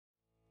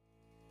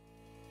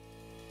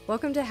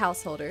Welcome to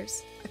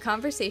Householders, a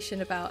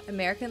conversation about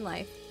American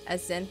life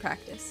as Zen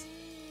practice.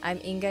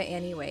 I'm Inga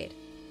Annie Wade.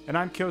 And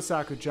I'm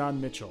Kyosaku John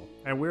Mitchell,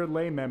 and we're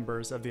lay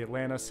members of the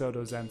Atlanta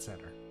Soto Zen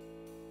Center.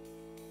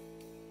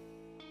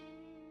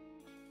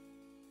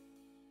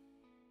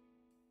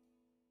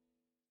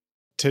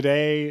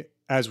 Today,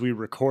 as we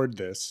record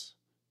this,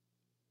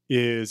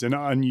 is an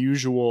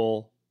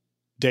unusual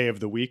day of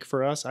the week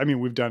for us. I mean,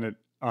 we've done it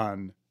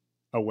on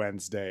a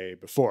Wednesday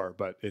before,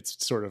 but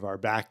it's sort of our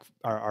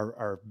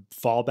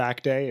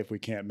fallback day if we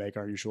can't make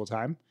our usual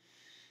time.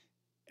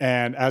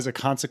 And as a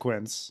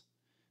consequence,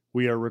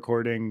 we are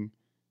recording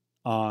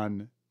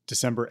on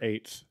December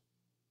 8th,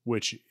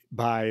 which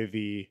by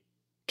the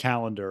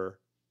calendar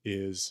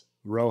is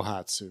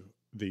Rohatsu,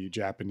 the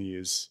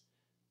Japanese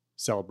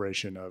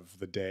celebration of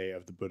the day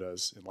of the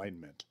Buddha's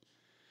enlightenment.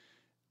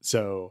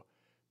 So,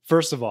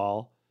 first of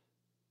all,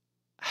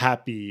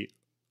 happy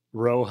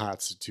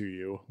Rohatsu to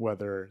you,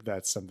 whether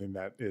that's something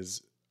that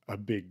is a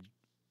big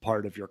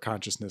part of your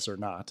consciousness or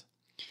not.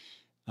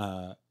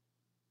 But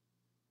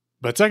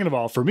second of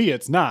all, for me,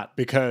 it's not,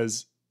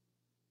 because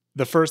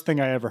the first thing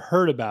I ever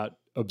heard about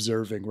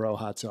observing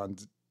Rohatsu on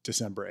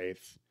December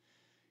 8th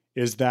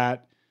is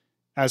that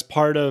as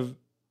part of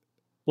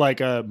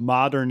like a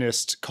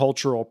modernist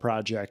cultural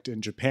project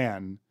in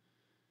Japan,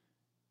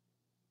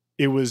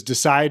 it was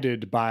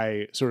decided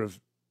by sort of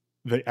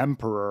the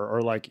emperor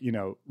or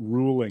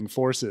ruling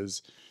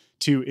forces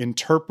to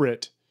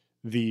interpret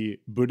the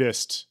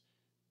Buddhist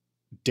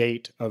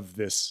date of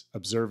this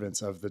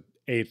observance of the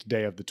 8th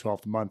day of the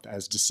 12th month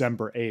as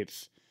December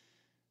 8th,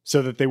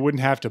 so that they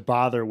wouldn't have to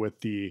bother with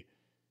the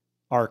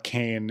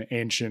arcane,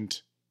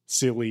 ancient,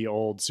 silly,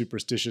 old,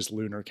 superstitious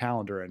lunar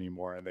calendar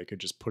anymore, and they could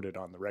just put it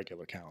on the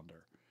regular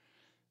calendar.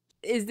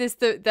 Is this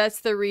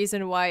that's the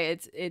reason why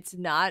it's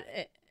not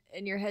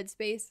in your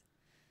headspace?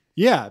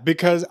 Yeah,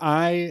 because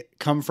I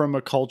come from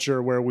a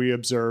culture where we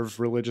observe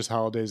religious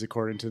holidays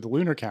according to the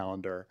lunar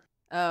calendar.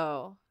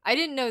 Oh, I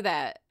didn't know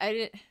that.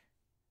 I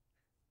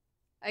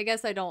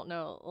guess I don't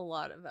know a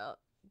lot about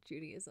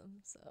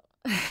Judaism, so.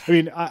 I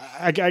mean,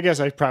 I guess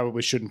I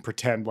probably shouldn't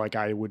pretend like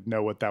I would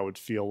know what that would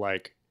feel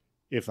like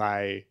if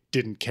I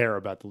didn't care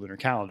about the lunar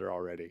calendar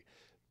already.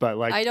 But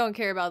I don't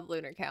care about the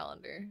lunar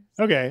calendar.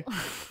 So. Okay.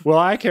 Well,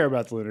 I care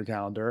about the lunar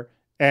calendar.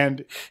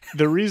 And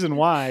the reason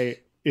why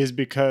is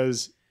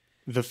because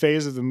the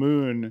phase of the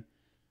moon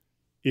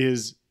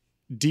is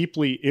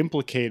deeply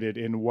implicated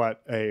in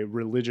what a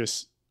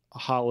religious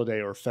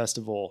holiday or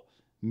festival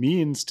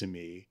means to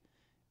me.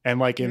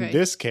 And in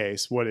this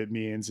case, what it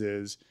means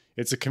is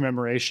it's a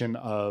commemoration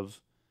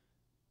of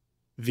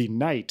the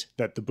night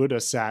that the Buddha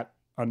sat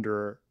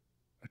under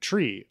a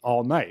tree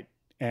all night.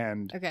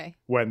 And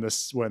when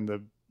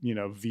the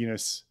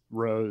Venus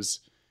rose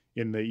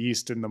in the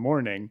east in the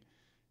morning,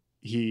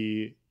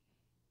 he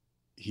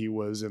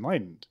was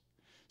enlightened.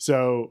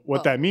 So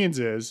what that means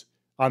is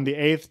on the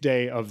 8th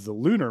day of the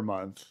lunar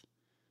month,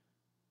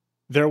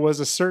 there was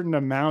a certain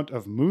amount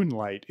of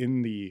moonlight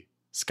in the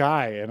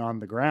sky and on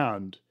the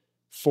ground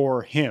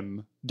for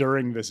him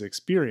during this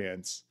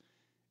experience,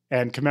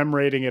 and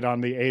commemorating it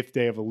on the 8th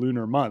day of a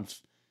lunar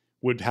month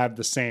would have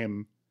the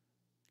same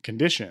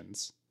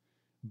conditions.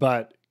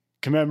 But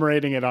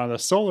commemorating it on a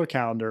solar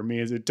calendar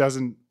means it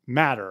doesn't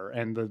matter,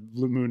 and the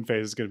moon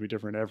phase is going to be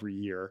different every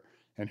year,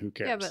 and who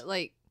cares? Yeah, but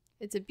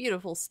it's a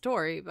beautiful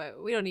story,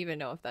 but we don't even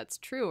know if that's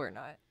true or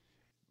not.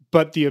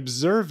 But the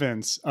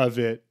observance of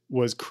it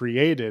was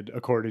created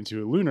according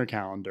to a lunar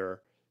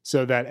calendar,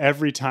 so that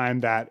every time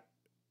that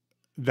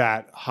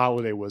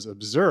holiday was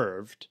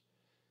observed,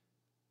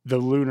 the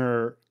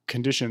lunar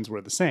conditions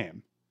were the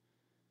same.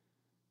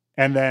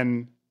 And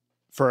then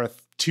for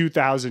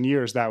 2,000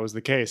 years, that was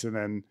the case. And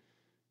then,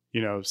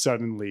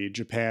 suddenly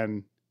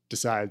Japan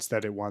decides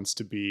that it wants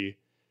to be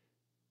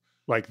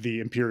like the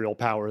imperial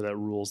power that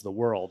rules the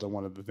world. And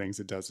one of the things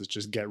it does is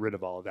just get rid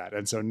of all of that.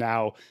 And so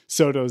now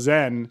Soto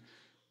Zen,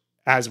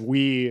 as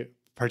we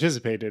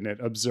participate in it,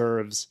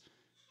 observes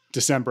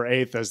December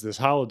 8th as this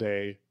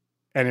holiday.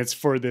 And it's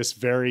for this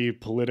very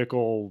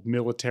political,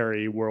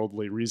 military,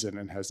 worldly reason,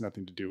 and has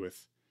nothing to do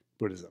with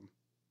Buddhism.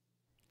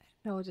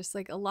 No, just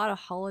a lot of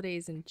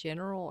holidays in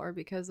general are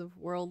because of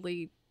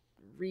worldly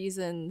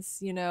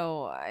reasons.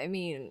 I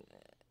mean,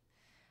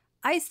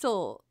 I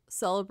still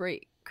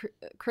celebrate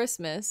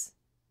Christmas,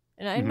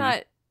 and I'm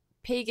not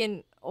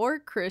pagan or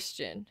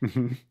Christian.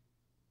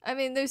 I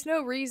mean, there's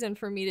no reason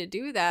for me to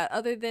do that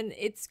other than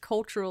it's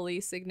culturally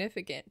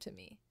significant to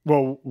me.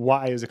 Well,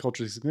 why is it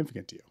culturally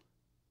significant to you?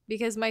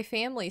 Because my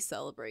family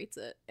celebrates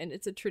it, and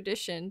it's a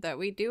tradition that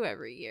we do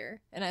every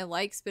year, and I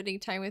like spending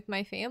time with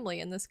my family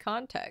in this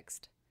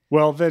context.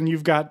 Well, then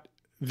you've got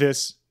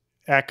this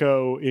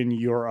echo in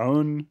your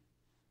own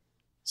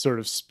sort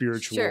of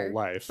spiritual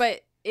life.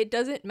 But it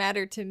doesn't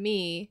matter to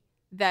me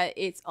that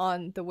it's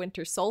on the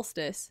winter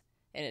solstice,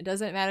 and it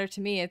doesn't matter to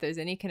me if there's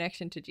any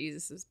connection to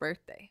Jesus's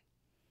birthday.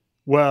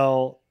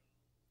 Well,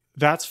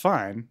 that's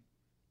fine.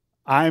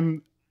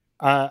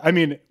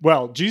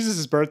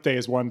 Jesus's birthday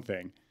is one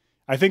thing.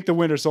 I think the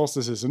winter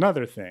solstice is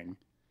another thing.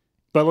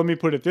 But let me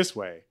put it this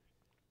way.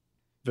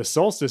 the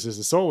solstice is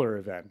a solar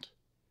event.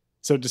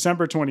 So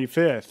December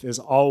 25th is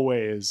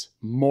always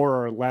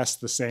more or less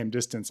the same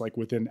distance, like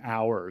within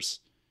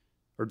hours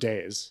or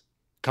days,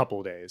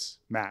 couple days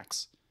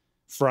max,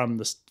 from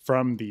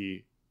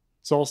the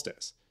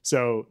solstice.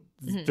 So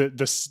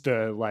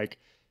the like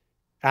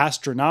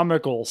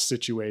astronomical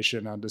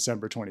situation on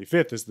December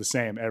 25th is the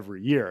same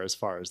every year as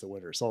far as the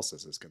winter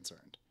solstice is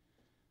concerned.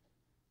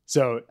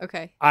 So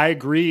Okay. I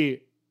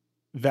agree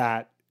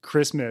that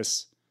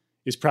Christmas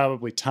is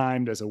probably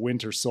timed as a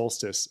winter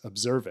solstice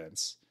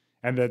observance,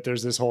 and that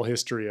there's this whole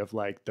history of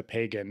like the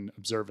pagan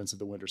observance of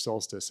the winter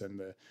solstice,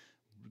 and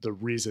the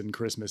reason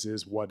Christmas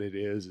is what it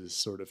is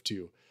sort of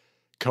to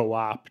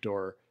co-opt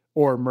or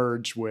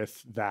merge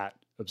with that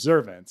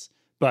observance.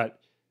 But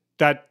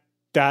that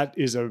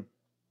is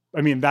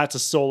that's a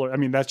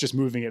solar, that's just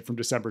moving it from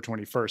December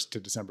 21st to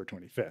December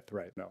 25th,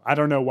 right? No, I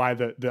don't know why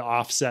the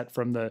offset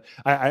from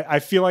I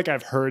feel like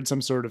I've heard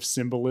some sort of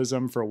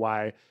symbolism for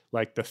why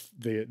like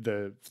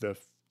the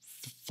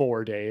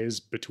 4 days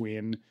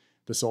between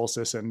the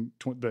solstice and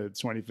the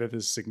 25th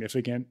is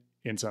significant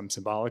in some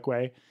symbolic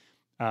way.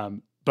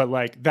 But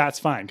like, that's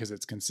fine because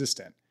it's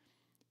consistent.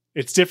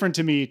 It's different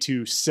to me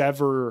to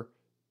sever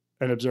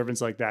an observance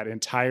like that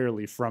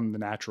entirely from the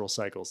natural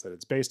cycles that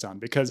it's based on,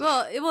 because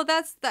well,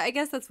 I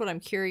guess that's what I'm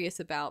curious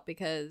about,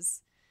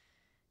 because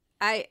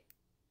I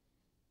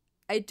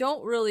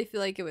don't really feel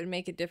like it would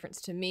make a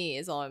difference to me,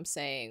 is all I'm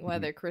saying,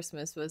 whether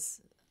Christmas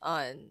was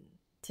on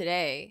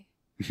today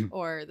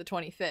or the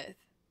 25th.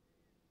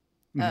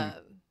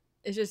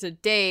 It's just a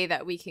day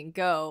that we can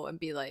go and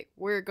be like,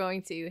 we're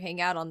going to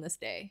hang out on this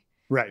day.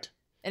 Right.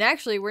 And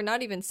actually, we're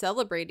not even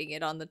celebrating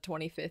it on the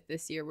 25th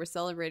this year. We're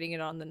celebrating it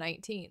on the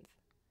 19th.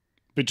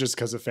 But just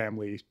because of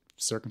family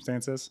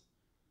circumstances?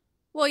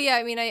 Well, yeah,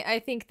 I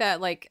think that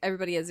like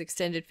everybody has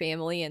extended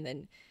family, and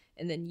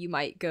then you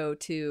might go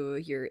to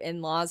your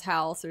in-laws'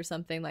 house or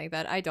something like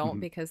that. I don't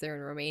because they're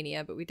in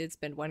Romania, but we did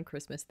spend one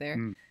Christmas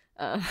there.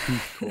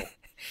 Cool.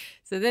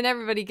 So then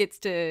everybody gets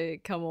to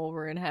come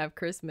over and have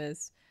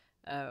Christmas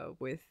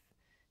with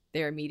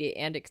their immediate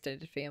and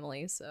extended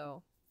family.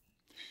 So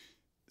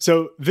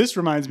this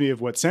reminds me of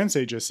what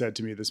Sensei just said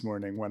to me this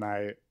morning when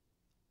I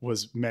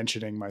was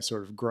mentioning my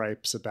sort of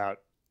gripes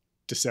about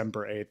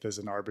December 8th as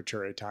an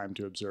arbitrary time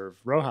to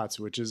observe Rohatsu,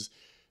 which is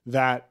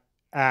that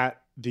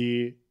at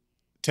the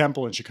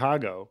temple in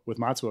Chicago with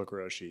Matsuoka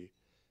Roshi,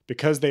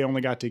 because they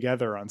only got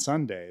together on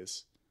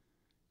Sundays,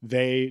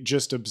 they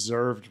just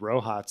observed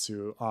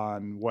Rohatsu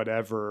on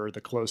whatever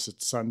the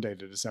closest Sunday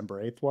to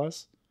December 8th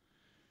was.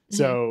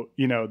 So,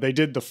 they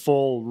did the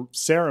full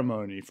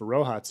ceremony for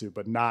Rohatsu,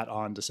 but not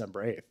on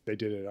December 8th. They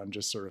did it on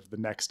just sort of the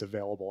next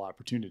available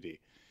opportunity.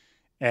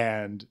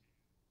 And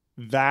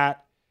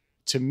that,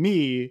 to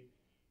me,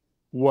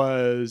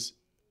 was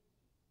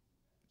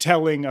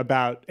telling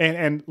about,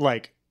 and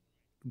like,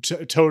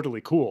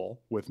 totally cool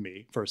with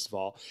me, first of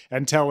all,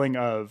 and telling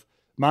of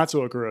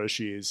Matsuoka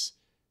Roshi's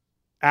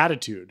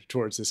attitude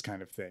towards this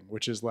kind of thing,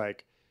 which is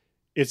like,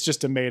 it's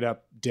just a made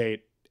up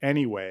date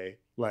anyway.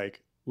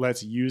 Like,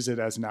 let's use it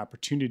as an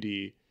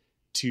opportunity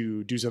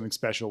to do something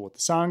special with the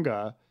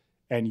Sangha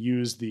and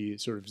use the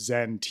sort of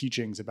Zen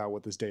teachings about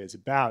what this day is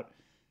about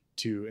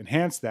to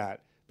enhance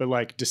that. But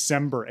like,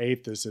 December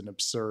 8th is an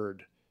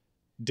absurd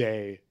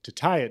day to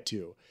tie it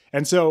to.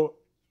 And so,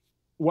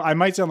 well, I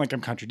might sound like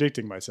I'm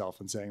contradicting myself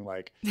and saying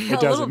like, it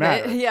doesn't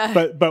matter. Yeah.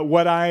 But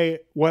I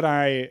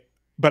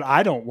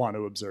don't want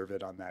to observe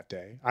it on that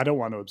day. I don't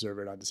want to observe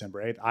it on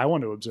December 8th. I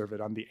want to observe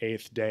it on the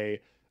 8th day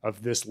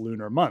of this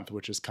lunar month,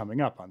 which is coming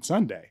up on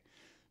Sunday,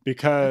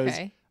 because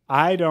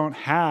I don't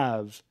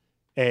have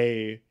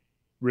a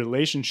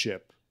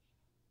relationship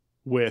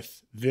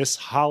with this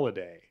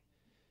holiday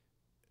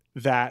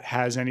that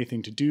has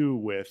anything to do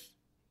with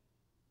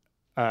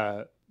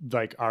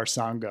like our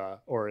Sangha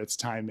or its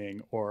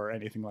timing or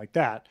anything like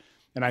that.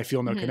 And I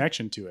feel no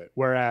connection to it.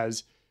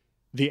 Whereas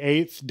the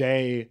 8th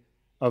day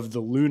of the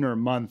lunar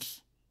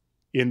month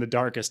in the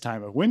darkest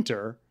time of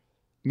winter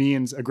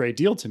means a great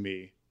deal to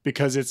me,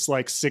 because it's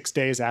like 6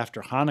 days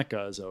after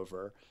Hanukkah is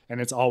over,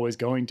 and it's always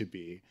going to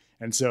be.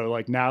 And so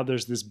like, now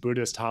there's this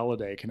Buddhist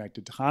holiday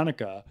connected to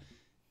Hanukkah,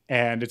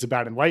 and it's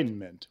about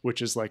enlightenment,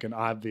 which is like an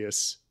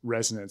obvious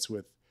resonance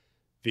with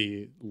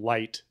the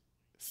light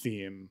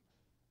theme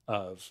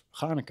of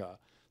Hanukkah.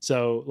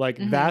 So like,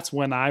 that's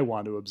when I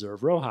want to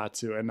observe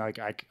Rohatsu, and like,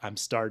 I'm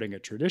starting a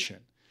tradition.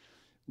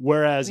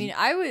 Whereas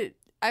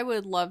I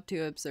would love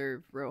to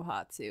observe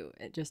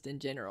Rohatsu just in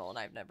general, and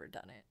I've never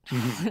done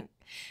it.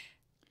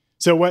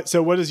 So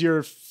what is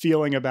your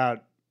feeling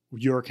about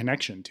your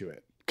connection to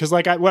it? Because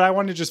like, I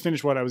wanted to just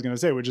finish what I was going to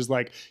say, which is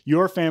like,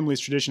 your family's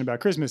tradition about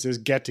Christmas is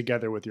get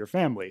together with your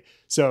family.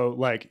 So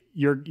like,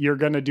 you're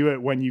going to do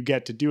it when you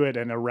get to do it,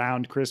 and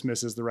around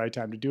Christmas is the right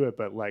time to do it.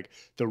 But like,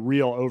 the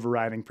real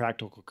overriding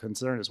practical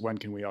concern is, when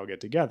can we all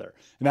get together?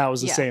 And that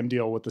was the same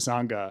deal with the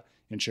Sangha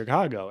in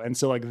Chicago. And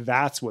so like,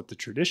 that's what the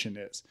tradition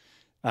is.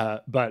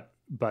 But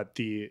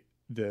the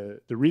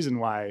reason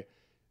why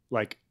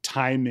like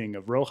timing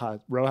of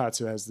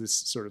Rohatsu has this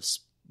sort of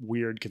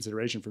weird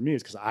consideration for me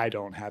is because I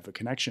don't have a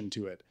connection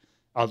to it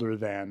other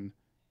than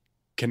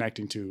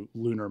connecting to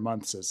lunar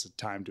months as a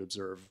time to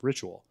observe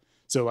ritual.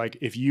 So like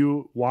if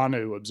you want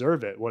to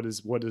observe it, what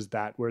is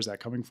that? Where's that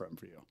coming from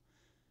for you?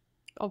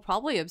 I'll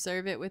probably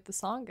observe it with the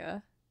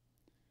Sangha.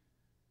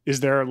 Is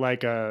there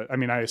like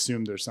I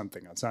assume there's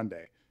something on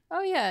Sunday.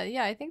 Oh yeah,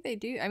 yeah, I think they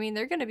do. I mean,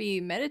 they're going to be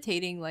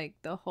meditating like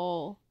the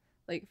whole,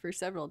 like for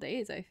several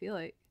days, I feel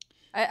like.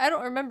 I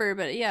don't remember,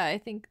 but yeah, I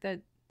think that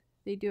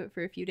they do it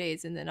for a few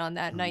days, and then on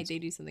that night they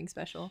do something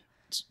special.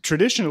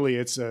 Traditionally,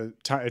 it's a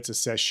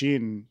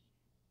sesshin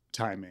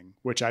timing,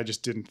 which I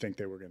just didn't think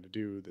they were going to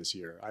do this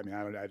year. I mean,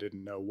 I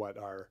didn't know what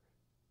our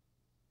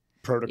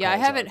protocols. Yeah, I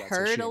haven't are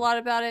heard sesshin. a lot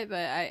about it,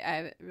 but I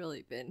haven't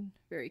really been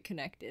very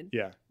connected.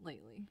 Yeah.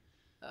 Lately.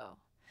 Oh,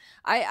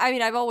 I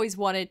mean, I've always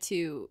wanted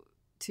to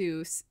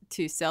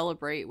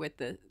celebrate with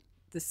the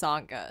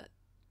Sangha,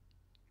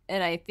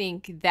 and I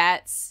think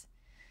that's,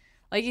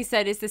 like you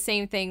said, it's the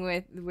same thing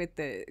with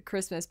the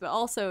Christmas, but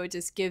also it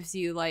just gives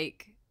you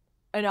like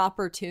an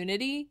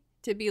opportunity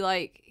to be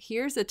like,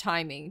 here's a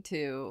timing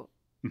to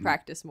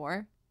practice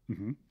more.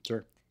 Mm-hmm.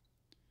 Sure.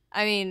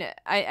 I mean,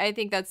 I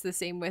think that's the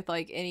same with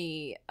like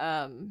any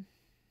of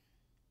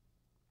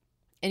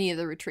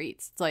the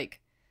retreats. It's like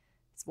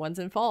one's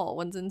in fall,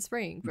 one's in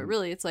spring, but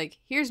really it's like,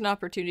 here's an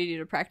opportunity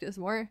to practice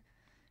more.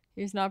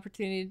 Here's an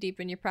opportunity to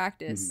deepen your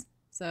practice.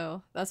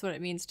 So that's what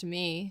it means to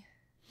me.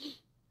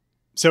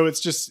 So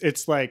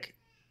it's like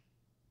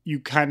you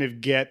kind of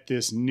get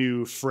this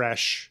new,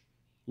 fresh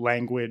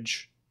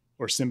language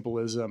or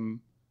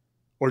symbolism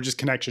or just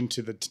connection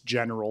to the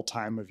general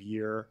time of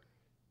year.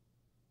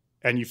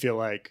 And you feel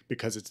like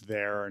because it's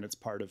there and it's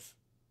part of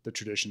the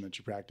tradition that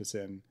you practice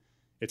in,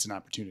 it's an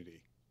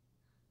opportunity.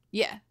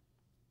 Yeah.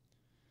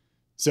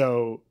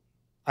 So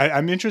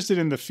I'm interested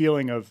in the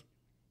feeling of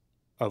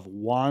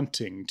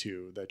wanting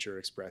to that you're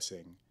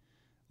expressing.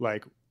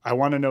 Like, I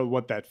want to know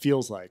what that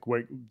feels like.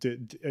 Where,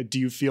 do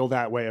you feel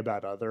that way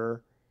about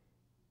other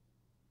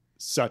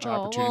such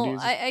opportunities?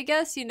 Well, I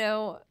guess,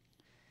 I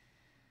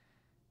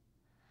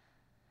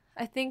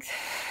think,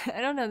 I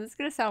don't know, this is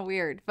going to sound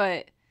weird,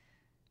 but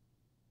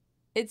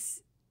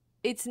it's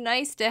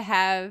nice to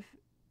have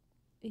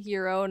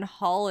your own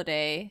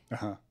holiday.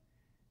 Uh-huh.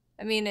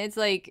 I mean, it's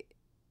like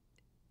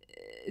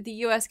the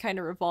U.S. kind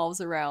of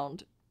revolves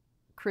around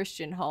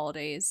Christian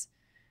holidays.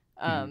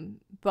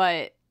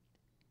 But,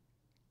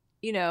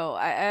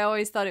 I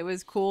always thought it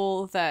was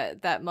cool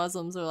that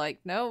Muslims are like,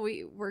 no,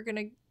 we're going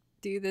to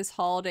do this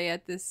holiday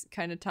at this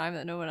kind of time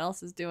that no one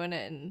else is doing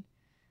it, and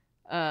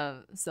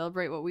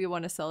celebrate what we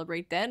want to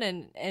celebrate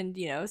then. And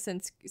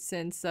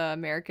since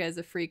America is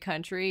a free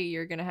country,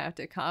 you're going to have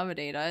to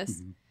accommodate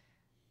us.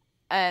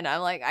 And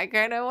I'm like, I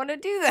kind of want to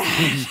do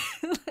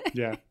that.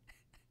 Yeah.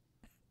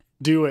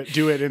 Do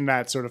it in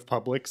that sort of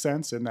public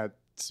sense, in that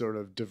sort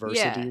of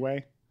diversity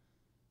way.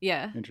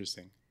 Yeah.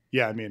 Interesting.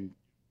 Yeah. I mean,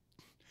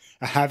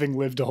 having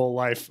lived a whole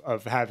life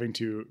of having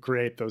to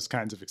create those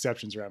kinds of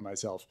exceptions around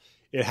myself,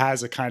 it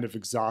has a kind of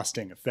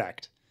exhausting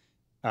effect.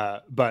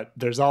 But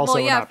there's also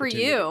an opportunity.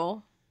 For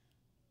you.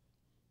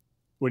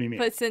 What do you mean?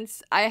 But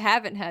since I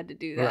haven't had to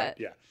do that,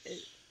 right,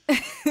 yeah.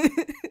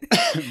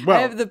 Well,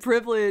 I have the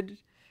privilege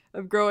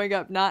of growing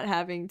up not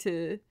having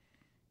to,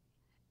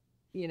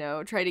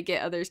 try to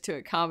get others to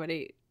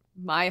accommodate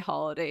my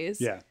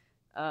holidays. Yeah.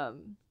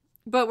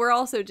 But we're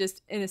also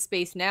just in a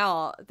space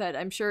now that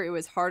I'm sure it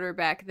was harder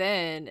back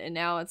then, and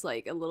now it's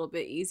like a little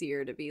bit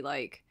easier to be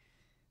like,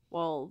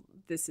 well,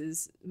 this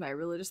is my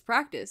religious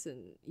practice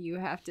and you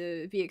have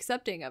to be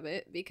accepting of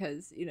it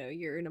because,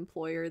 you're an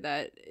employer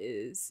that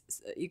is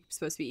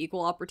supposed to be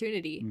equal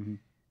opportunity.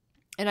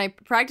 And I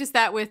practice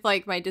that with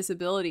like my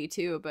disability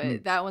too,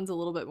 but that one's a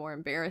little bit more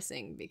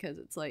embarrassing because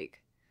it's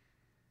like,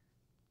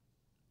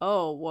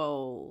 oh,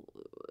 well,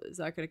 is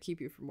that going to keep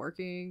you from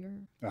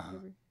working or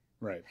whatever?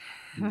 Right.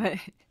 But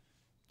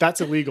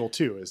that's illegal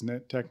too, isn't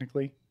it,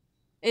 technically?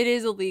 it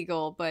is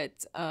illegal, but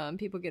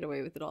people get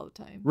away with it all the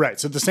time. Right.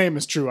 So the same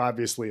is true,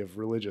 obviously, of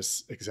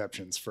religious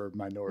exceptions for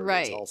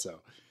minorities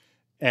also.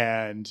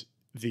 And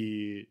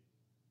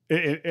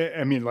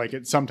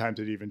sometimes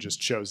it even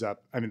just shows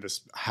up. I mean,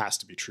 this has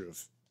to be true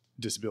of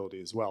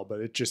disability as well,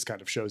 but it just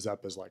kind of shows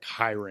up as like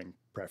hiring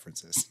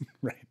preferences,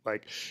 right?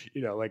 Like,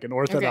 like an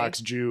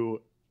Orthodox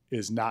Jew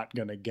is not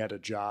going to get a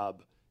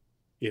job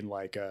in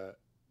like a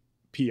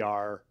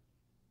PR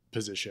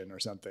position or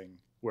something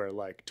where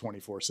like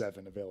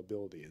 24/7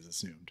 availability is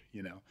assumed,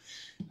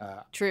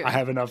 True. I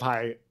have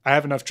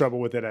enough trouble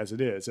with it as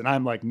it is. And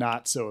I'm like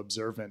not so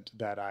observant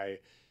that I,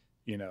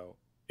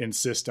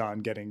 insist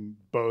on getting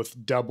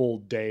both double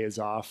days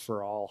off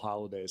for all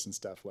holidays and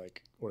stuff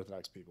like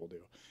Orthodox people do.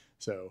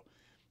 So,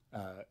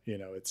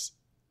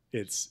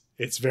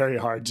 it's very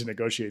hard to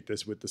negotiate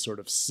this with the sort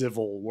of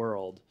civil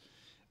world.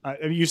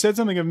 You said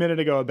something a minute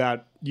ago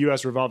about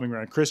U.S. revolving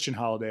around Christian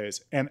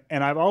holidays, and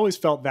I've always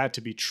felt that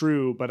to be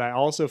true, but I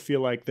also feel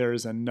like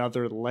there's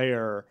another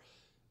layer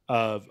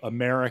of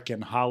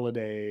American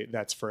holiday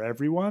that's for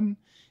everyone.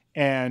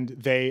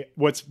 And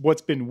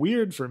what's been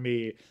weird for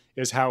me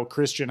is how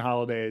Christian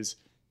holidays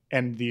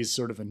and these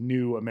sort of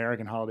new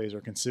American holidays are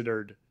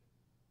considered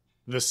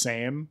the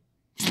same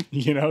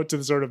to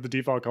the sort of the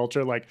default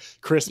culture. Like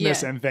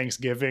Christmas Yeah. and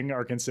Thanksgiving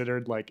are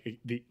considered like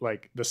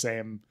the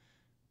same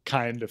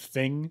kind of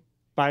thing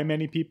by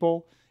many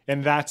people.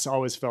 And that's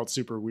always felt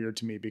super weird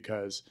to me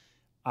because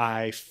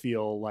I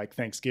feel like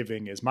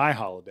Thanksgiving is my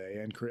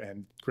holiday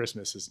and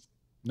Christmas is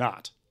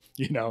not,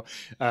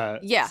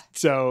 Yeah.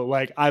 So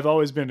like I've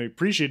always been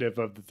appreciative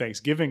of the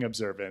Thanksgiving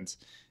observance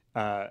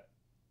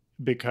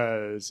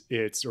because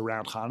it's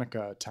around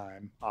Hanukkah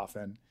time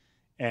often.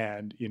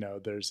 And,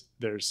 there's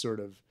sort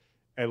of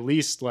at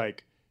least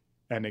like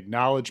an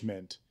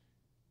acknowledgement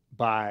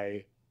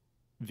by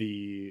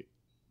the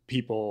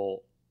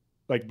people,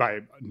 like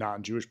by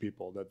non-Jewish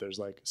people, that there's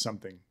like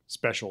something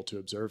special to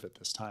observe at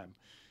this time.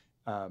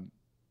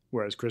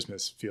 Whereas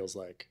Christmas feels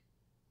like,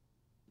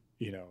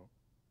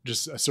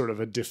 just a sort of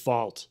a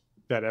default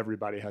that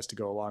everybody has to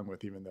go along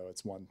with, even though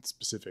it's one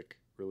specific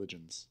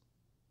religion's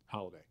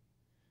holiday.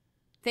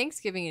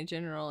 Thanksgiving in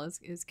general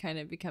is kind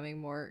of becoming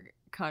more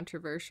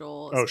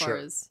controversial Oh, as far sure.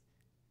 as,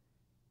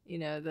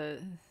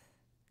 the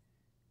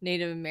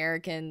Native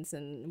Americans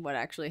and what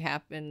actually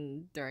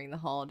happened during the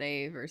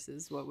holiday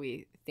versus what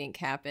we think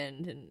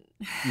happened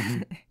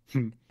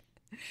and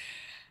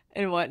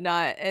and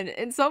whatnot. And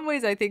in some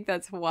ways, I think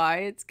that's why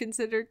it's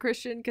considered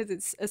Christian, because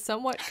it's a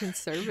somewhat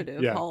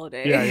conservative Yeah.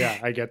 holiday. Yeah,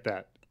 I get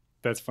that.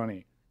 That's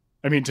funny.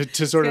 I mean,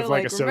 to sort of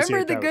like associate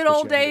remember the that good with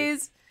old Christianity.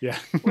 days Yeah.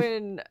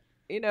 when,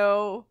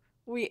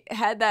 we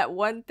had that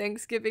one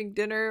Thanksgiving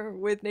dinner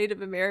with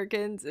Native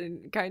Americans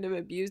and kind of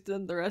abused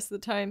them the rest of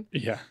the time.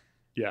 Yeah.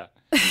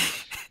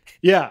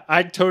 Yeah,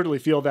 I totally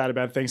feel that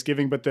about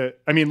Thanksgiving, but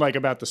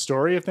about the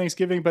story of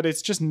Thanksgiving, but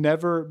it's just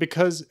never,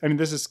 because,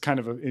 this is kind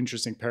of an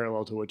interesting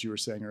parallel to what you were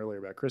saying earlier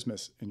about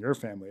Christmas in your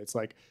family. It's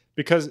like,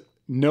 because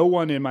no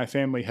one in my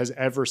family has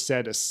ever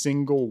said a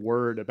single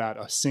word about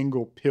a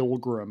single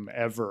pilgrim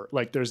ever.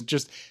 Like there's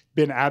just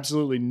been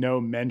absolutely no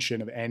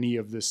mention of any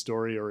of this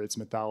story or its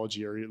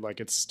mythology or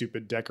like its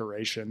stupid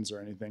decorations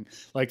or anything.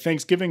 Like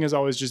Thanksgiving has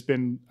always just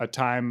been a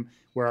time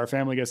where our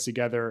family gets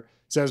together,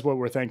 says what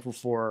we're thankful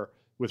for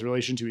with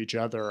relation to each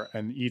other,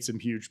 and eats a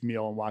huge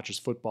meal and watches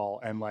football.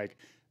 And like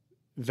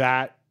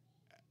that,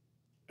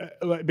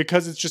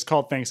 because it's just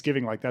called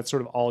Thanksgiving, like that's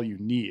sort of all you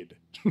need.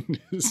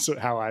 Is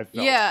how I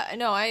felt. Yeah,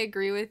 no, I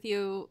agree with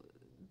you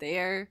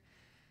there.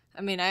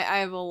 I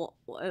have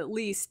at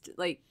least,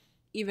 like,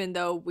 even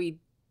though we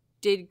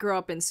did grow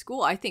up in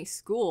school, I think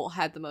school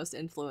had the most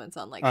influence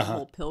on like the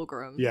whole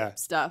pilgrim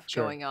stuff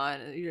going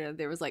on.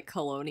 There was like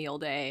Colonial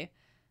Day,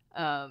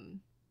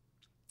 and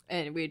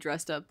we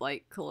dressed up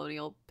like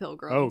colonial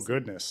pilgrims. Oh,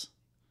 goodness.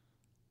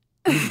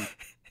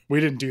 We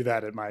didn't do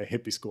that at my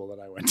hippie school that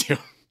I went to.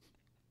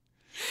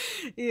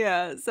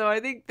 Yeah, so I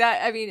think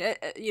that,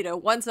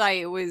 once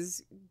I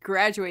was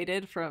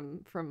graduated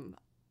from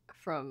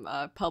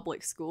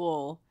public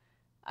school,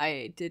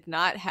 I did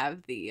not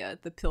have the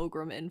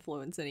pilgrim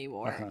influence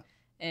anymore.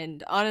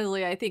 And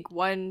honestly, I think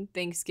one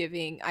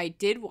Thanksgiving I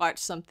did watch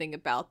something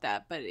about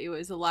that, but it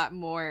was a lot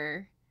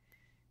more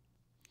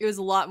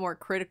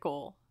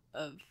critical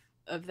of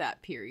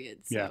that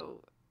period. So Yeah.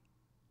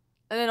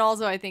 And then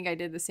also I think I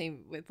did the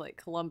same with like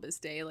Columbus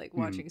Day, like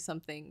watching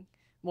something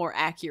more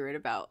accurate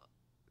about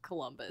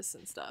Columbus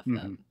and stuff.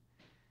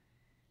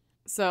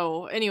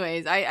 So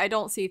anyways, I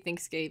don't see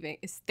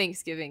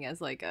Thanksgiving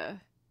as like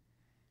a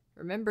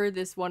remember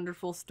this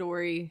wonderful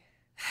story.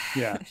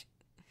 Yeah.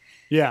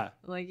 Yeah.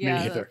 Like,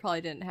 yeah, that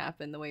probably didn't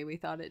happen the way we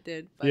thought it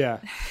did. But. Yeah.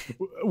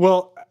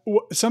 Well,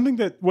 something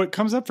what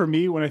comes up for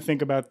me when I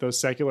think about those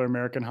secular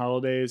American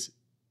holidays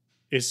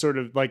is sort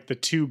of like the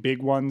two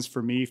big ones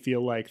for me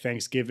feel like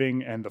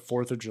Thanksgiving and the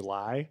 4th of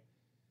July.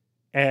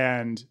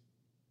 And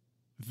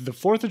the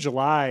 4th of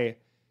July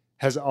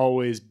has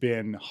always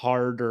been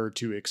harder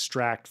to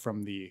extract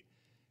from the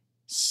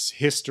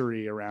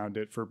history around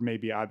it for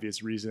maybe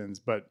obvious reasons,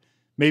 but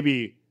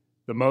maybe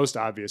the most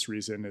obvious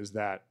reason is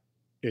that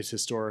it's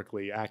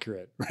historically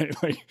accurate,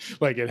 right?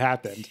 Like it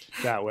happened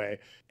that way.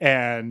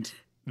 And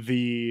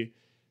the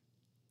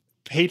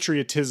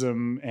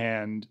patriotism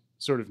and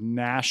sort of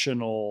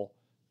national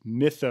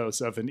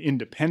mythos of an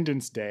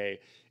Independence Day,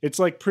 it's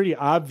like pretty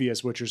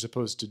obvious what you're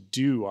supposed to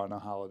do on a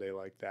holiday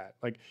like that.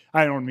 Like,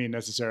 I don't mean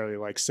necessarily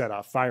like set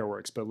off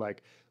fireworks, but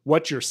like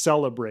what you're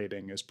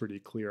celebrating is pretty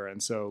clear.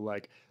 And so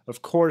like,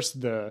 of course,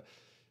 the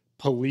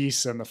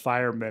police and the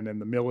firemen and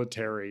the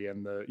military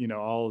and the,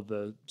 all of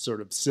the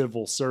sort of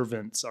civil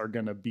servants are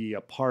going to be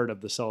a part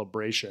of the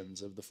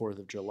celebrations of the 4th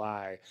of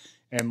July.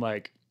 And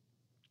like,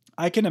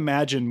 I can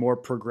imagine more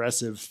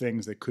progressive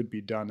things that could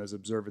be done as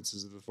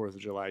observances of the 4th of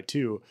July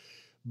too.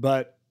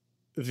 But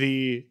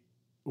the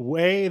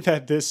way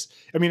that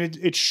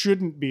it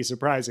shouldn't be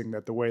surprising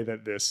that the way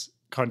that this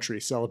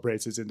country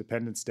celebrates its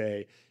Independence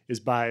Day is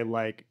by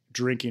like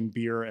drinking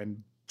beer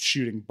and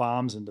shooting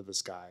bombs into the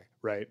sky,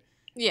 right?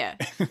 Yeah.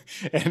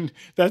 And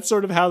that's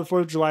sort of how the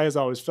 4th of July has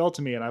always felt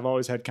to me. And I've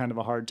always had kind of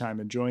a hard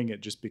time enjoying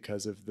it just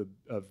because of the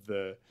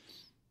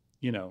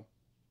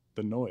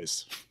the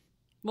noise.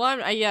 Well,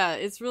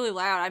 it's really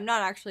loud. I'm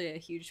not actually a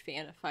huge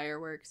fan of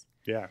fireworks.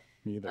 Yeah,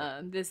 me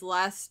either. This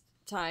last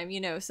time,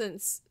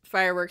 since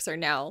fireworks are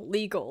now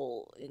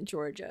legal in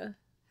Georgia,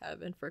 have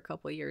been for a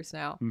couple of years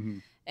now. Mm-hmm.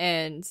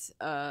 And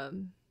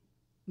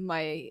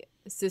my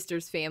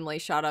sister's family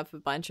shot up a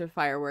bunch of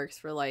fireworks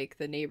for like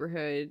the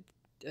neighborhood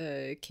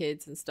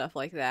kids and stuff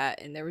like that,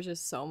 and there was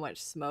just so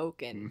much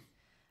smoke, and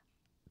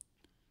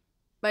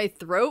my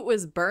throat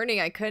was burning.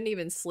 I couldn't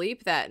even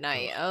sleep that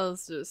night.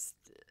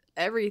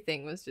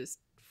 Everything was just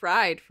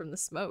fried from the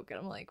smoke, and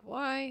I'm like,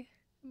 why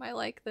am I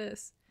like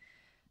this?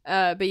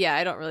 But yeah,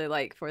 I don't really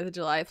like 4th of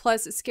July.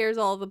 Plus, it scares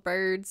all the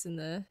birds and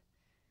the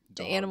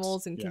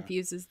animals and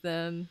confuses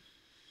them.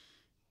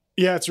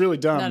 Yeah, it's really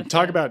dumb.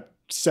 Talk about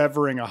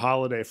severing a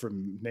holiday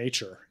from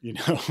nature,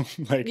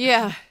 like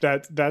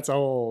that's a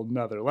whole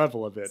nother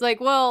level of it. It's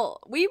like,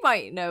 well, we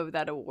might know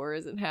that a war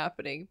isn't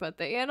happening, but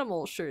the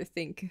animals sure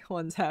think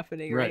one's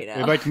happening right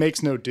now. It like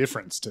makes no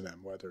difference to them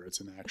whether it's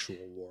an actual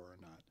war or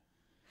not.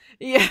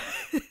 Yeah.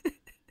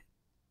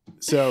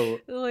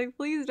 So like,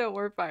 please don't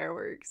wear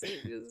fireworks.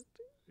 It just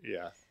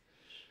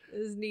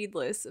is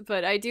needless.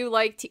 But I do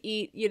like to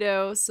eat,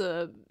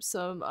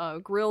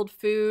 some grilled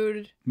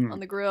food on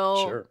the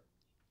grill. Sure.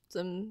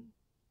 Some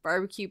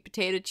barbecue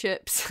potato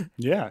chips.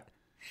 Yeah.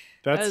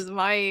 That is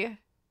my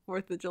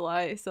 4th of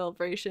July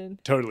celebration.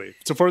 Totally.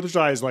 So 4th of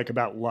July is like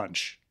about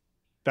lunch.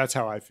 That's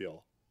how I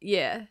feel.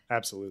 Yeah.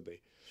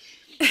 Absolutely.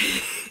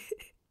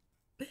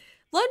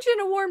 Lunch in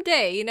a warm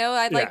day,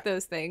 I like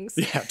those things.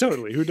 Yeah,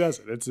 totally. Who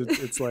doesn't?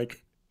 It's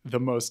like the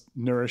most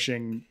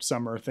nourishing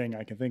summer thing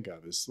I can think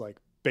of. Is like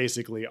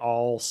basically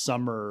all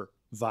summer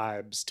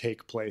vibes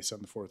take place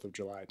on the 4th of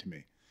July to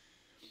me.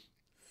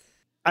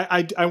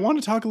 I want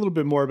to talk a little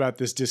bit more about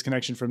this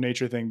disconnection from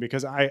nature thing,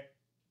 because I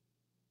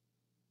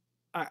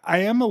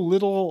am a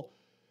little,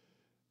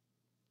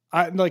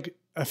 like,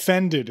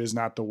 offended is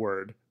not the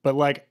word, but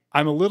like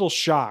I'm a little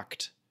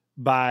shocked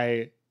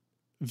by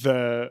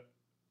the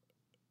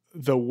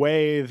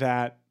way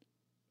that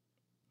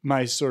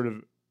my sort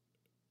of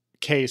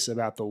case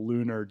about the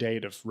lunar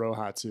date of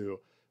Rohatsu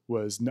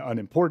was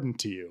unimportant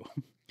to you.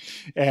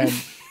 and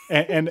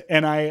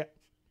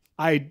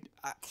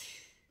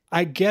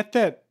I get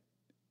that.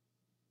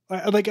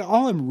 Like,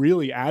 all I'm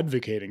really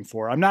advocating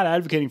for, I'm not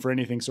advocating for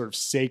anything sort of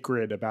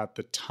sacred about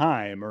the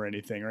time or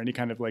anything, or any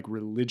kind of like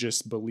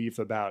religious belief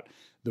about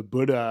the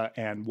Buddha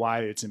and why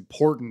it's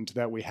important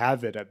that we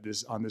have it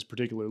on this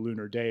particular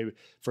lunar day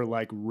for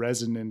like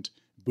resonant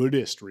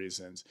Buddhist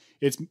reasons.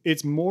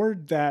 It's more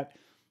that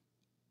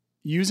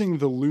using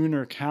the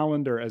lunar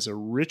calendar as a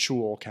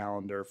ritual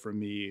calendar for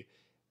me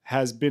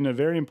has been a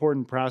very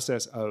important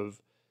process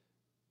of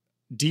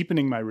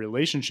deepening my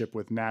relationship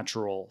with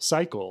natural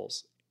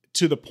cycles,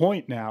 to the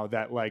point now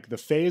that like the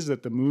phase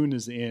that the moon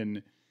is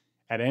in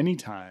at any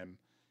time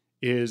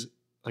is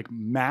like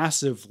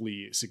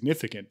massively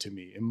significant to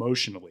me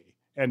emotionally.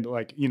 And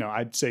like,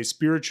 I'd say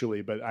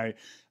spiritually, but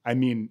I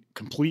mean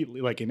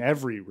completely, like in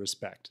every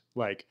respect.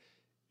 Like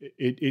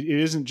it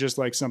isn't just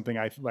like something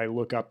I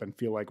look up and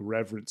feel like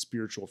reverent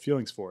spiritual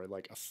feelings for. It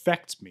like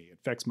affects me. It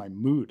affects my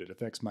mood. It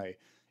affects my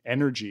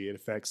energy. It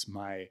affects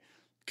my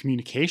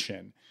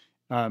communication.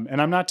 And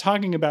I'm not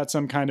talking about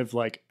some kind of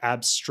like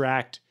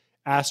abstract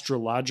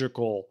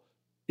astrological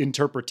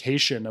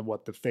interpretation of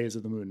what the phase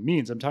of the moon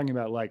means. I'm talking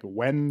about like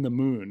when the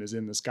moon is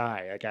in the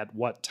sky, like at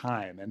what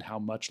time and how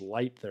much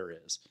light there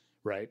is,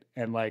 right?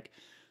 And like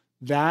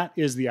that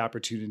is the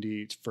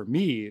opportunity for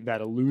me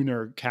that a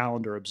lunar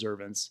calendar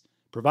observance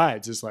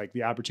provides, is like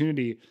the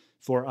opportunity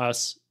for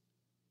us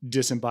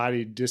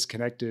disembodied,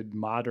 disconnected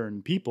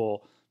modern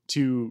people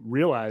to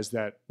realize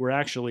that we're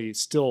actually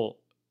still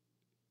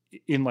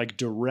in like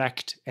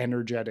direct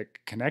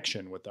energetic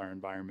connection with our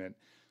environment.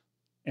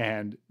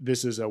 And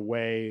this is a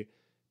way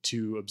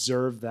to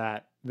observe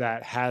that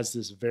has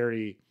this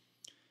very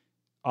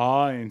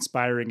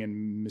awe-inspiring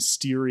and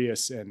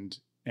mysterious and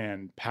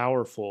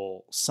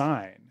powerful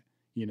sign.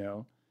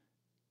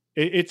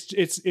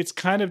 It's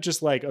kind of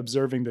just like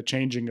observing the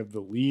changing of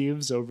the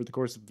leaves over the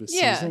course of the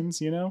seasons,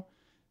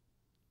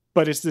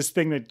 But it's this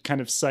thing that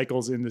kind of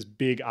cycles in this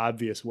big,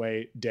 obvious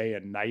way, day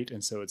and night,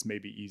 and so it's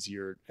maybe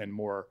easier and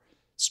more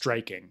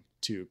striking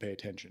to pay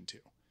attention to.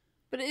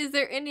 But is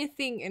there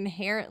anything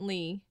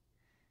inherently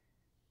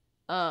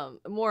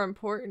more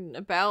important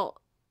about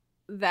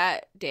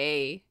that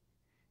day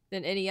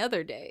than any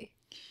other day?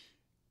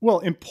 Well,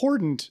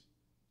 important,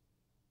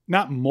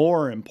 not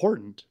more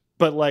important,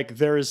 but like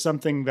there is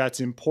something that's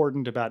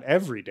important about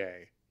every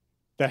day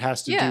that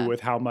has to do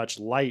with how much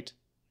light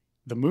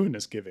the moon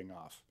is giving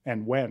off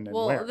and when and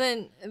where.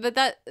 But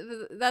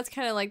that's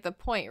kind of like the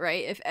point,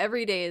 right? If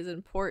every day is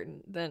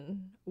important,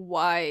 then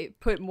why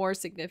put more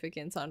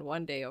significance on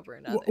one day over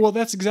another? Well,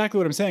 that's exactly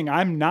what I'm saying.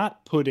 I'm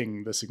not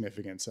putting the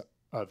significance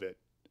of it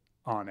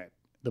on it.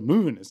 The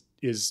moon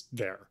is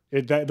there.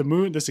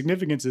 The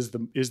significance is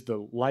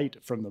the light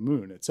from the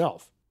moon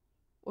itself.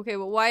 Okay,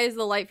 well, why is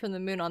the light from the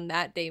moon on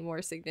that day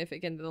more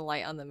significant than the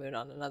light on the moon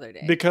on another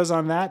day? Because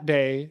on that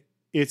day,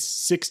 it's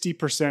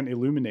 60%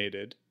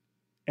 illuminated,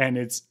 and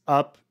it's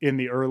up in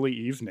the early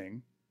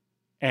evening,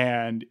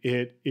 and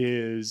it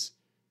is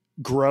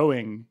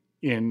growing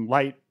in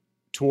light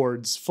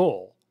towards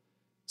full.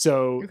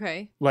 So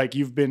Okay. like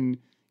you've been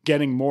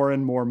getting more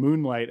and more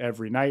moonlight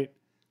every night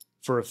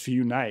for a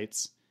few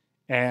nights,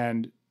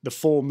 and the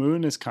full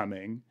moon is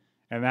coming,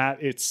 and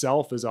that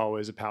itself is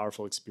always a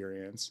powerful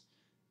experience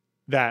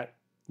that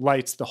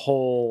lights the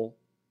whole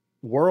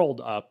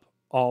world up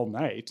all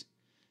night.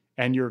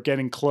 And you're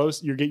getting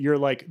close. You're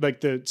like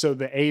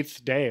the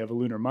eighth day of a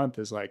lunar month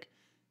is like,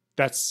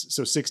 that's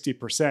so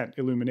 60%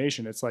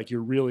 illumination. It's like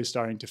you're really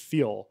starting to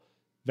feel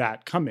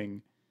that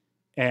coming,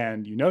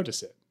 and you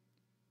notice it.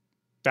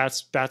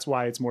 That's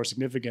why it's more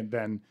significant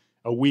than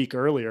a week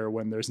earlier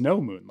when there's no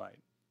moonlight.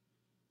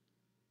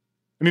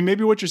 I mean,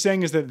 maybe what you're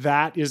saying is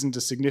that isn't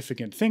a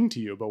significant thing to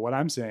you, but what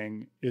I'm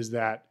saying is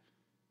that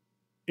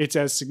it's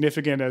as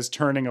significant as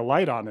turning a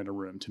light on in a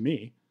room to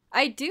me.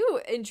 I do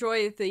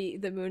enjoy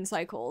the moon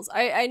cycles.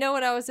 I know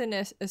when I was in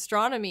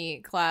astronomy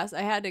class,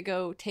 I had to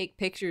go take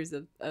pictures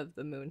of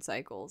the moon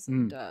cycles,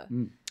 and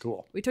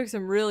Cool. we took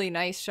some really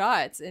nice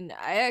shots, and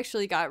I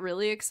actually got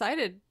really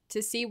excited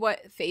to see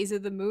what phase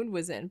of the moon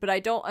was in. But I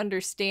don't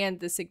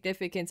understand the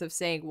significance of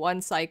saying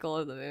one cycle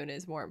of the moon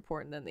is more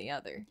important than the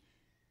other.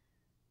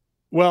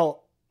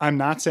 Well, I'm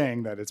not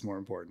saying that it's more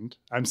important.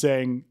 I'm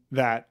saying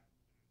that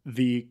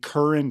the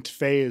current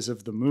phase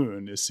of the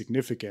moon is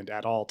significant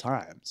at all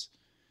times.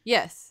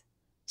 Yes,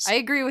 I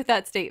agree with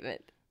that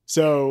statement.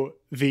 So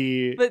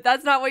but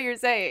that's not what you're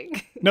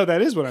saying. No,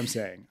 that is what I'm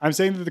saying. I'm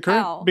saying that the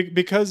current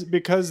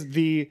because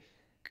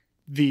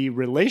the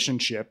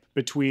relationship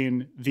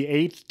between the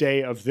 8th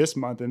day of this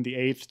month and the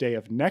 8th day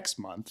of next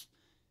month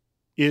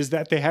is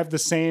that they have the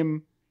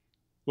same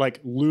like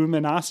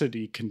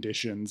luminosity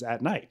conditions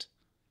at night.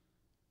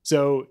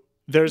 So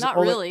there's not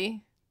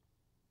really.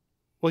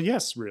 Well,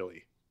 yes,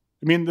 really.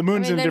 I mean, the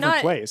moon's in a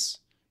different place,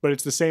 but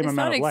it's the same amount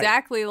of light. It's not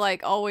exactly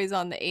like always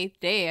on the 8th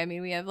day. I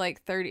mean, we have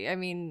like 30. I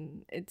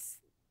mean,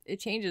 it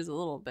changes a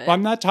little bit. Well,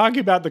 I'm not talking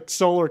about the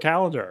solar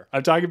calendar.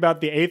 I'm talking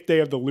about the 8th day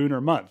of the lunar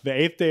month. The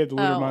 8th day of the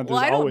lunar month is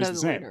always the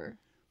same.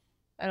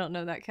 I don't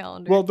know that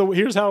calendar. Well,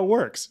 here's how it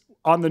works.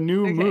 On the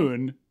new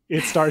moon,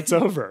 it starts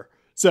over.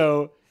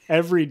 So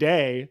every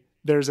day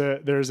there's a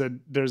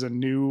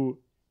new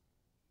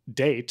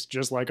date,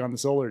 just like on the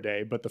solar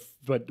day,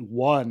 but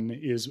one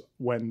is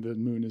when the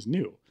moon is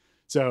new.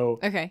 So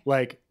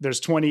like there's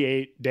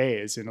 28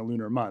 days in a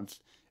lunar month.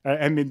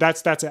 I mean,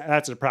 that's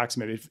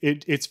approximate.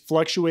 It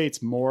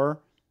fluctuates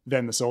more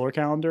than the solar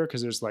calendar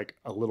because there's like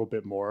a little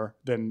bit more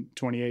than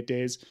 28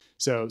 days.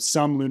 So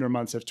some lunar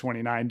months have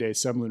 29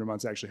 days. Some lunar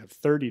months actually have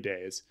 30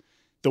 days.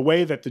 The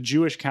way that the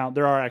Jewish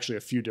there are actually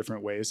a few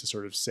different ways to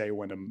sort of say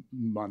when a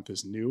month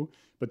is new,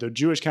 but the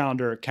Jewish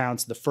calendar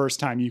counts the first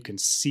time you can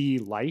see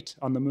light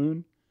on the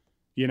moon,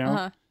 you know?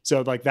 Uh-huh.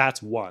 So like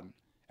that's one.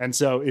 And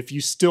so if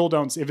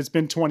it's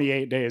been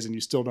 28 days and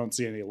you still don't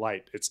see any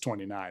light, it's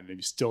 29. And if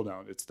you still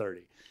don't, it's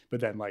 30.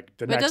 But then like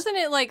But doesn't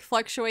it like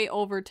fluctuate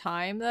over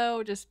time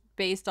though, just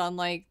based on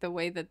like the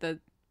way that the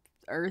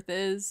Earth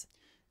is?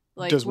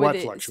 Like, does what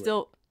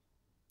fluctuate?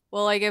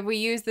 Well, like if we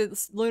use the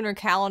lunar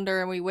calendar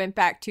and we went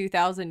back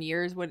 2,000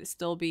 years, would it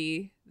still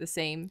be the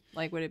same?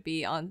 Like, would it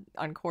be on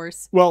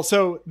course? Well,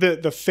 so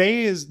the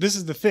phase, this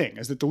is the thing,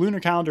 is that the lunar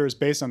calendar is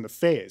based on the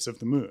phase of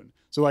the moon.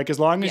 So like as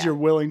long as you're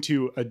willing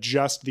to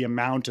adjust the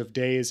amount of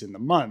days in the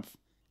month,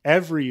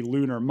 every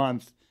lunar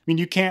month, I mean,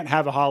 you can't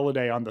have a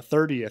holiday on the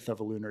 30th of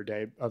a lunar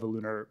day of a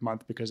lunar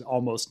month because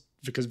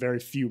very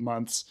few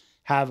months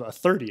have a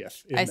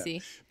 30th. I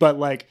see. But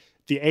like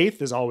the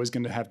 8th is always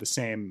going to have the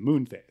same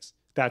moon phase.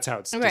 That's how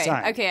it's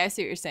designed. Okay, I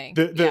see what you're saying.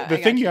 The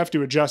thing you have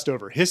to adjust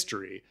over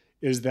history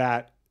is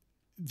that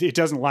it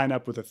doesn't line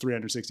up with a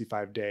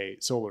 365-day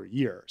solar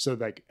year. So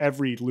like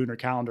every lunar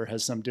calendar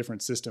has some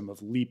different system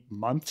of leap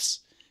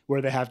months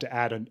where they have to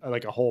add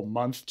a whole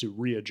month to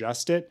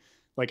readjust it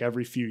like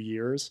every few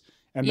years.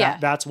 And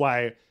that's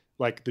why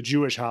like the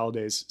Jewish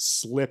holidays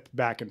slip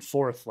back and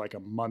forth like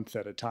a month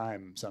at a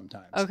time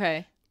sometimes.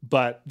 Okay.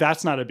 But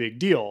that's not a big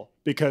deal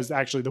because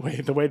actually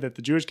the way that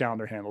the Jewish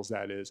calendar handles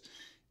that is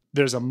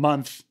there's a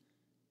month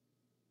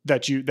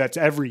that's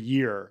every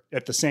year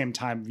at the same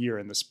time of year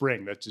in the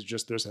spring.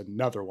 There's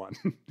another one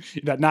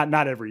that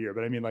not every year,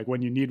 but I mean like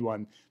when you need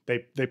one,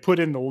 they put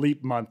in the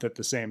leap month at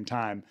the same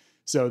time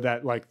so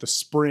that like the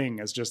spring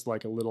is just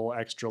like a little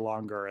extra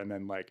longer and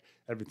then like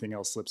everything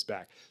else slips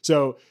back.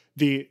 So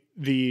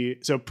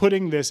so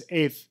putting this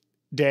 8th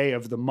day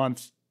of the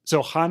month,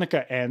 so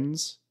Hanukkah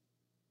ends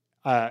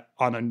on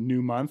a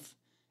new month.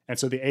 And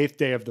so the 8th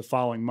day of the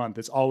following month,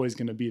 it's always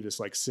going to be this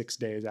like 6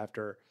 days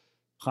after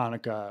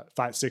Hanukkah,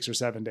 6 or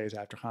 7 days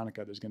after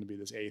Hanukkah, there's going to be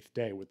this 8th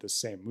day with this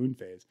same moon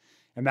phase.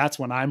 And that's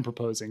when I'm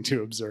proposing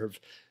to observe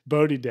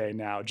Bodhi Day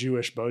now,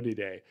 Jewish Bodhi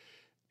Day.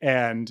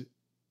 And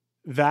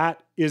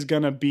that is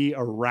going to be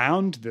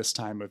around this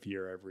time of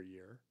year every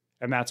year.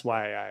 And that's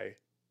why I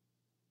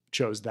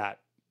chose that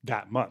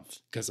month,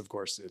 because of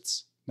course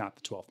it's not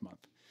the 12th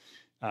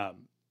month.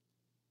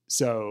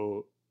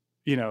 So,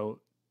 you know,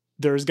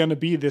 there's going to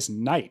be this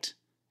night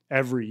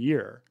every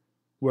year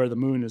where the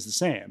moon is the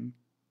same.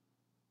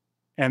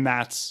 And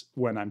that's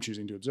when I'm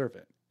choosing to observe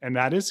it. And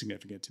that is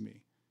significant to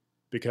me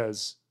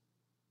because,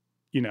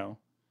 you know,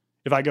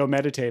 If I go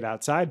meditate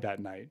outside that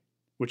night,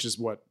 which is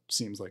what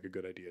seems like a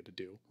good idea to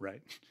do,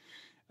 right?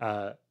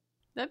 That'd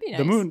be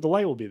nice. The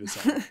light will be the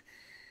same.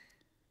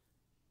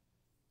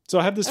 So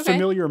I have this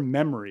familiar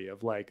memory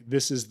of like,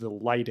 this is the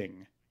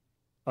lighting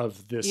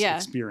of this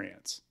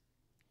experience.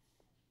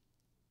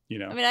 You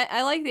know? I mean,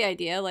 I like the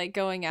idea, like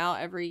going out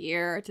every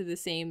year to the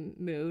same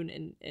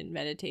moon and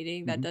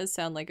meditating. That does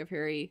sound like a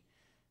very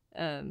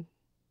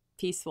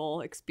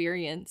peaceful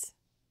experience.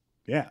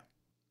 Yeah.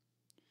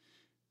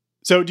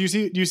 So do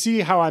you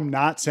see how I'm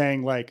not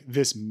saying like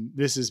this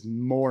is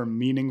more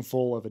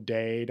meaningful of a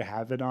day to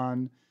have it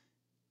on?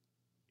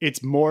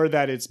 It's more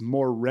that it's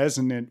more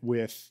resonant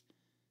with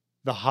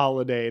the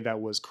holiday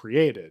that was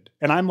created.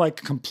 And I'm like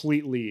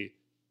completely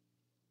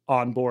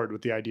on board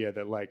with the idea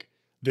that like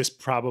this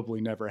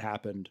probably never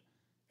happened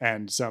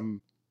and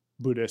some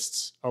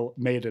Buddhists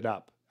made it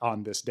up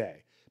on this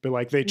day. But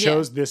like they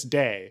chose this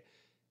day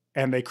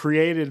and they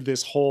created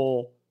this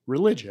whole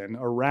religion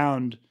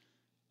around,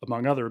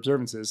 among other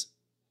observances,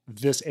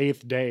 this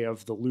 8th day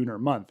of the lunar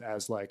month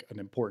as like an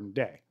important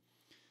day.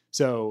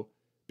 So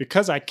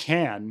because I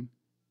can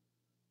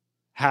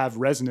have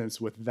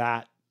resonance with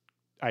that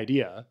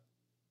idea,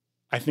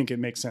 I think it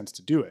makes sense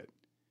to do it.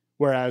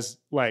 Whereas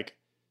like,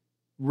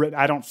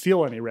 I don't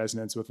feel any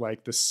resonance with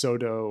like the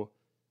Soto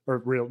or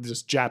real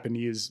just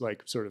Japanese,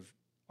 like sort of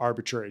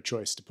arbitrary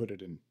choice to put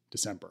it in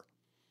December.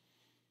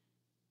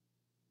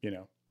 You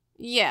know?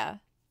 Yeah.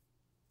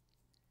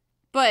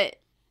 But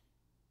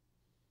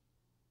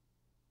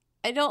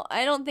I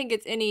don't think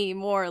it's any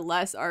more or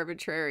less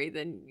arbitrary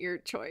than your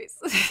choice.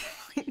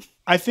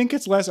 I think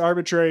it's less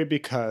arbitrary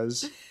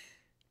because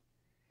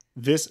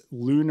this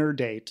lunar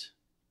date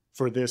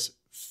for this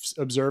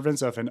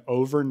observance of an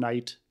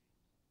overnight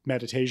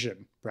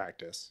meditation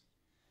practice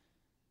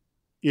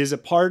is a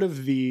part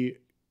of the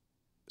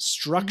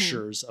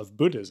structures of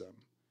Buddhism.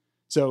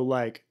 So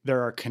like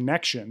there are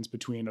connections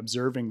between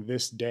observing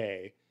this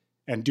day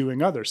and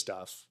doing other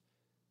stuff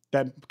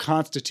that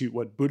constitute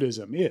what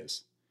Buddhism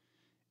is.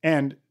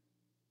 And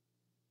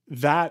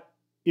that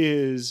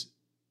is,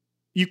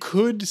 you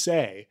could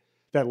say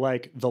that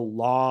like the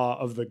law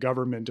of the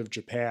government of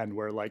Japan,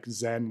 where like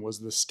Zen was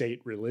the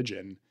state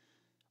religion,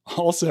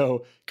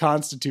 also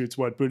constitutes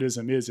what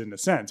Buddhism is in a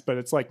sense, but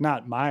it's like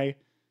not my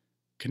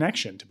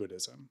connection to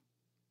Buddhism,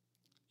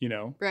 you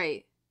know?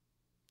 Right.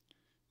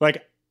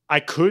 Like I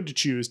could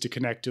choose to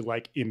connect to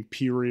like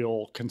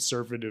imperial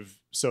conservative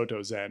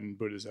Soto Zen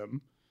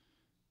Buddhism.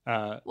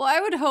 Well, I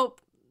would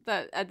hope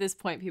that at this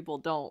point people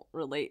don't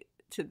relate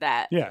to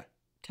that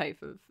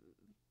type of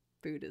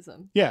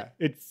Buddhism. Yeah,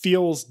 it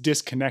feels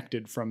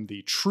disconnected from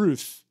the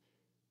truth.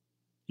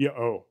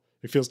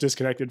 It feels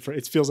disconnected from,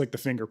 it feels like the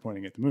finger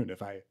pointing at the moon.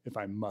 If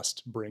I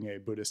must bring a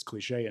Buddhist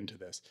cliche into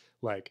this,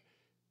 like,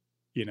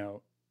 you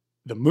know,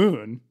 the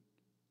moon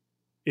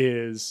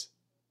is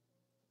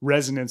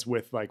resonance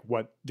with like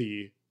what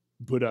the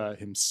Buddha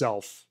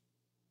himself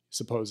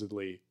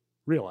supposedly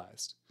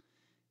realized.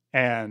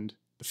 And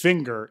the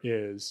finger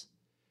is,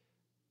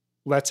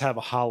 let's have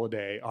a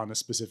holiday on a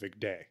specific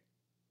day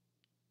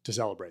to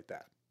celebrate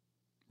that.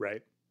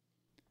 Right?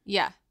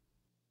 Yeah.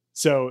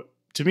 So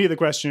to me, the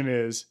question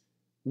is,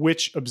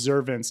 which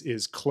observance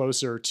is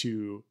closer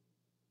to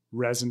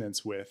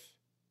resonance with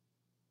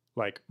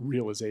like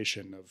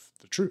realization of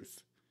the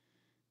truth?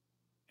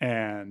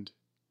 And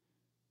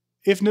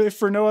if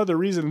for no other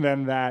reason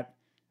than that,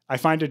 I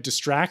find it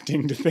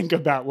distracting to think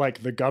about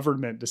like the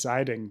government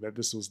deciding that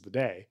this was the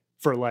day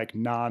for like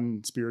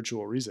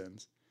non-spiritual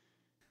reasons.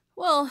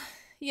 Well,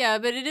 yeah,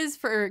 but it is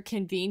for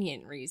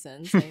convenient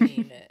reasons. I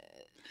mean,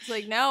 it's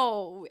like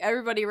now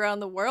everybody around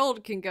the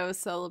world can go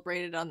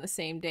celebrate it on the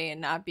same day and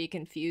not be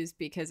confused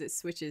because it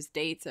switches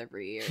dates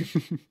every year.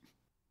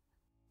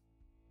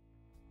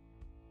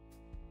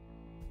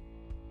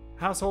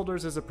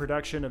 Householders is a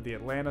production of the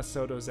Atlanta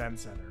Soto Zen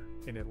Center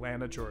in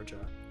Atlanta,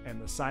 Georgia,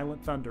 and the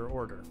Silent Thunder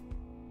Order.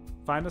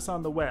 Find us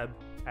on the web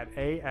at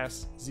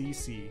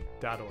ASZC.org.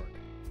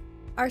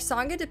 Our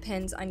Sangha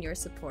depends on your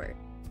support.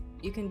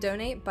 You can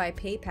donate by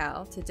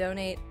PayPal to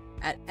donate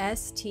at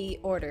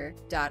storder.org.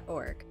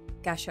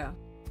 Gasho.